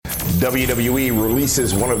WWE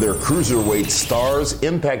releases one of their Cruiserweight stars.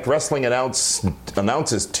 Impact Wrestling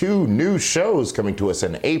announces 2 new shows coming to us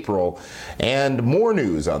in April, and more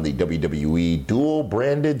news on the WWE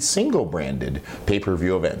dual-branded, single-branded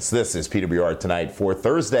pay-per-view events. This is PWR Tonight for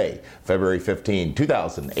Thursday, February 15,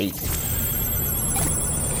 2018.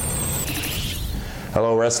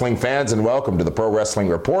 Hello, wrestling fans, and welcome to the Pro Wrestling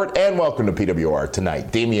Report, and welcome to PWR Tonight.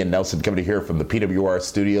 Damian Nelson coming to here from the PWR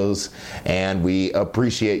studios, and we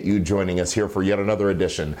appreciate you joining us here for yet another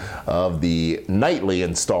edition of the nightly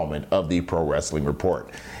installment of the Pro Wrestling Report.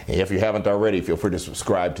 If you haven't already, feel free to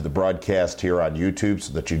subscribe to the broadcast here on YouTube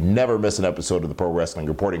so that you never miss an episode of the Pro Wrestling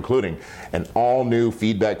Report, including an all-new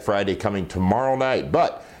Feedback Friday coming tomorrow night.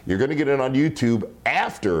 But you're going to get it on YouTube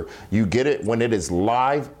after you get it when it is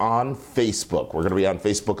live on Facebook. We're going to be on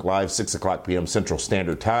Facebook Live, 6 o'clock p.m. Central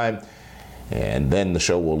Standard Time, and then the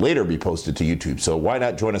show will later be posted to YouTube. So why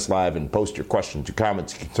not join us live and post your questions, your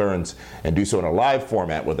comments, your concerns, and do so in a live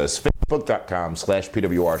format with us.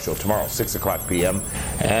 Facebook.com/PWR show tomorrow, 6 o'clock p.m.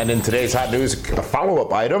 And in today's hot news, a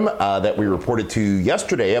follow-up item that we reported to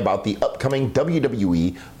yesterday about the upcoming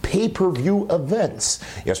WWE pay-per-view events.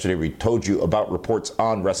 Yesterday we told you about reports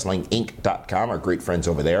on WrestlingInc.com, our great friends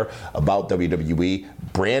over there, about WWE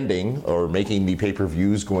branding or making the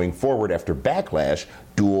pay-per-views going forward after Backlash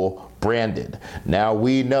dual branded. Now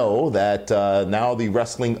we know that now the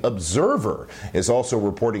Wrestling Observer is also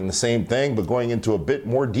reporting the same thing, but going into a bit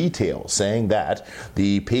more detail, saying that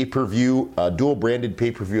the pay-per-view, dual branded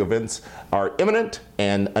pay-per-view events are imminent,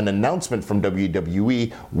 and an announcement from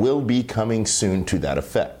WWE will be coming soon to that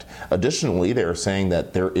effect. Additionally, they are saying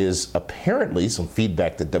that there is apparently some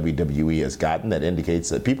feedback that WWE has gotten that indicates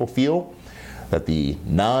that people feel that the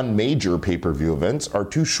non-major pay-per-view events are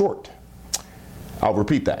too short. I'll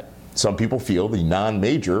repeat that. Some people feel the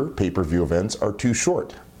non-major pay-per-view events are too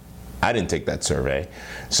short. I didn't take that survey.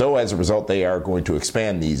 So as a result, they are going to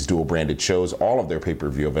expand these dual-branded shows, all of their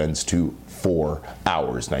pay-per-view events, to 4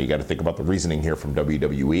 hours. Now, you got to think about the reasoning here from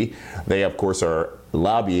WWE. They, of course, are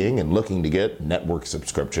lobbying and looking to get network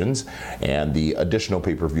subscriptions, and the additional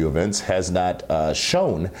pay-per-view events has not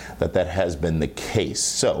shown that that has been the case.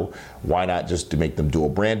 So why not just to make them dual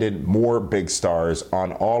branded, more big stars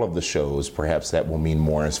on all of the shows? Perhaps that will mean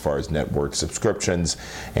more as far as network subscriptions,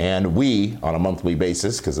 and we, on a monthly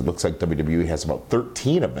basis, because it looks like WWE has about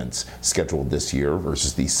 13 events scheduled this year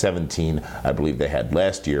versus the 17 I believe they had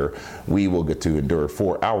last year, we will get to endure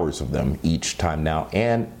 4 hours of them each time now,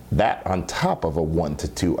 and that on top of a 1 to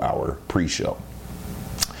 2 hour pre-show.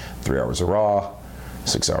 3 hours of Raw,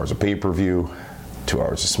 6 hours of pay-per-view, 2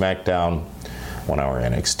 hours of SmackDown, 1 hour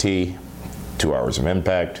NXT, 2 hours of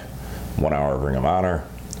Impact, 1 hour of Ring of Honor,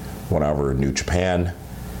 1 hour of New Japan.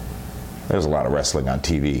 There's a lot of wrestling on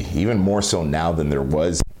TV, even more so now than there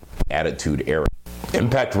was Attitude Era.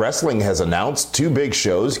 Impact Wrestling has announced 2 big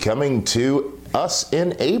shows coming to us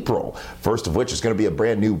in April. First of which is going to be a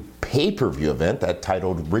brand new pay-per-view event that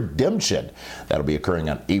titled Redemption. That'll be occurring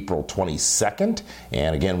on April 22nd,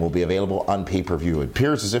 and again will be available on pay-per-view. It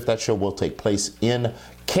appears as if that show will take place in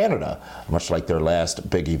Canada, much like their last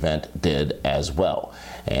big event did as well.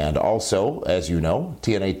 And also, as you know,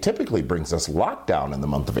 TNA typically brings us Lockdown in the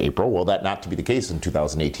month of April. Well, that not to be the case in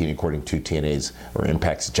 2018, according to TNA's or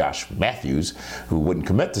Impact's Josh Matthews, who wouldn't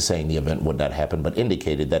commit to saying the event would not happen, but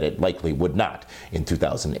indicated that it likely would not in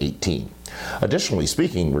 2018. Additionally,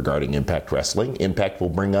 speaking regarding Impact Wrestling, Impact will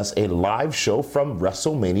bring us a live show from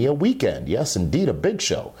WrestleMania weekend. Yes, indeed, a big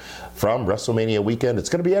show from WrestleMania weekend. It's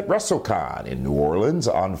going to be at WrestleCon in New Orleans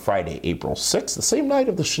on Friday, April 6th, the same night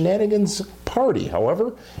of the Shenanigans party.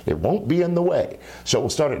 However, it won't be in the way. Show will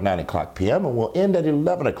start at 9 o'clock p.m. and will end at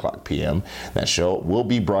 11 o'clock p.m. That show will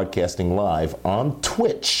be broadcasting live on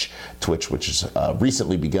Twitch, which has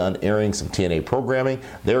recently begun airing some TNA programming.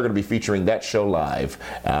 They're going to be featuring that show live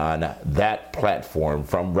on that platform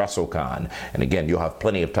from WrestleCon. And again, you'll have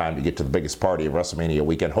plenty of time to get to the biggest party of WrestleMania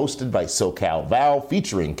weekend, hosted by SoCal Val,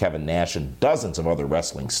 featuring Kevin Nash and dozens of other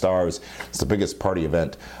wrestling stars. It's the biggest party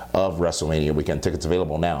event of WrestleMania weekend. Tickets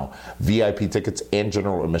available now. VIP tickets and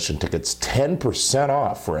general admission tickets 10%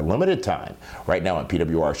 off for a limited time right now on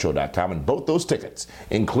PWRshow.com. And both those tickets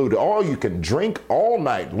include all you can drink all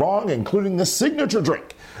night long, including the signature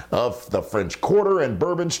drink of the French Quarter and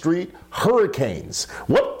Bourbon Street Hurricanes.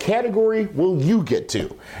 What category will you get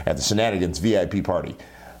to at the Shenanigans VIP party?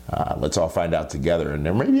 Let's all find out together, and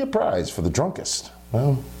there may be a prize for the drunkest.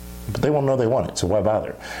 Well, but they won't know they won it, so why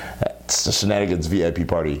bother? It's the Shenanigans VIP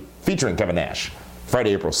party featuring Kevin Nash.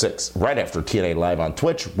 Friday, April 6th, right after TNA Live on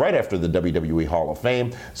Twitch, right after the WWE Hall of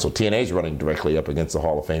Fame. So TNA is running directly up against the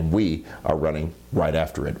Hall of Fame. We are running right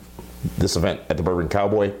after it. This event at the Bourbon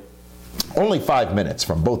Cowboy, Only 5 minutes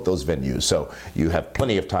from both those venues, so you have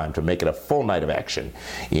plenty of time to make it a full night of action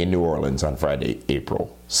in New Orleans on Friday,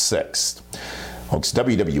 April 6th. Folks,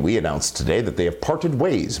 WWE announced today that they have parted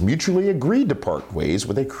ways, mutually agreed to part ways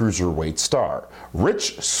with a Cruiserweight star.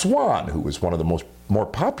 Rich Swann, who was one of the more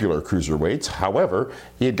popular Cruiserweights. However,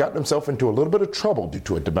 he had gotten himself into a little bit of trouble due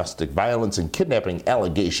to a domestic violence and kidnapping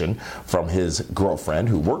allegation from his girlfriend,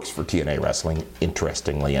 who works for TNA Wrestling,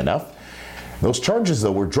 interestingly enough. Those charges,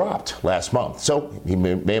 though, were dropped last month. So he may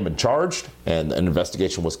have been charged, and an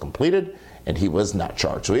investigation was completed, and he was not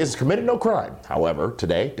charged. So he has committed no crime. However,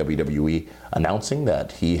 today, WWE announcing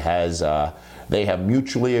that they have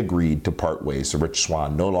mutually agreed to part ways. So Rich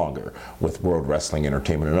Swann no longer with World Wrestling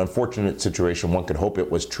Entertainment. An unfortunate situation. One could hope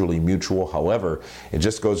it was truly mutual. However, it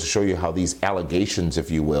just goes to show you how these allegations,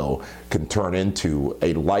 if you will, can turn into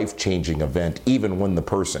a life-changing event, even when the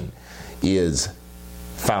person is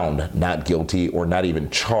found not guilty or not even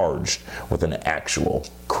charged with an actual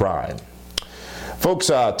crime.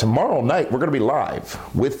 Folks, tomorrow night we're going to be live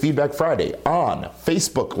with Feedback Friday on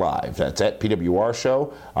Facebook Live. That's at PWR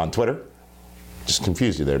Show on Twitter. Just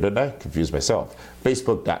confused you there, didn't I? Confused myself.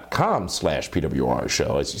 Facebook.com/PWR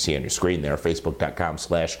Show, as you see on your screen there.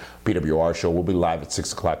 Facebook.com/PWR Show. We'll be live at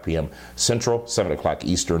 6 o'clock p.m. Central, 7 o'clock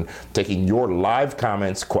Eastern, taking your live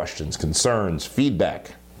comments, questions, concerns,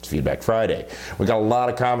 feedback. It's Feedback Friday. We got a lot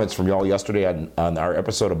of comments from y'all yesterday on our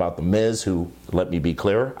episode about The Miz, who, let me be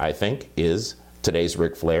clear, I think is today's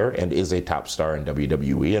Ric Flair and is a top star in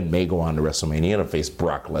WWE and may go on to WrestleMania to face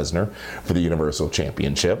Brock Lesnar for the Universal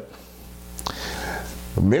Championship.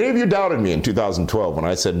 Many of you doubted me in 2012 when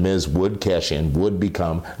I said Miz would cash in, would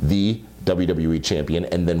become the WWE champion,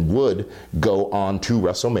 and then would go on to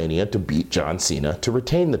WrestleMania to beat John Cena to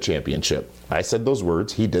retain the championship. I said those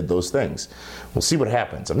words, he did those things. We'll see what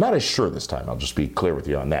happens. I'm not as sure this time. I'll just be clear with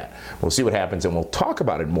you on that. We'll see what happens, and we'll talk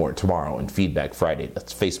about it more tomorrow in Feedback Friday.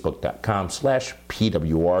 That's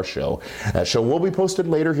Facebook.com/PWR Show. That show will be posted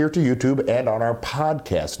later here to YouTube and on our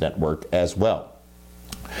podcast network as well.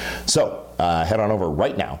 So head on over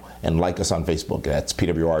right now and like us on Facebook. That's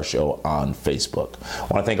PWR Show on Facebook. I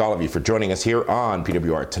want to thank all of you for joining us here on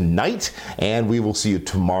PWR tonight, and we will see you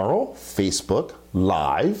tomorrow, Facebook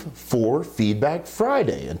Live, for Feedback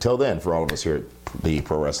Friday. Until then, for all of us here at the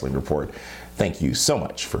Pro Wrestling Report, thank you so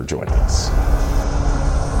much for joining us.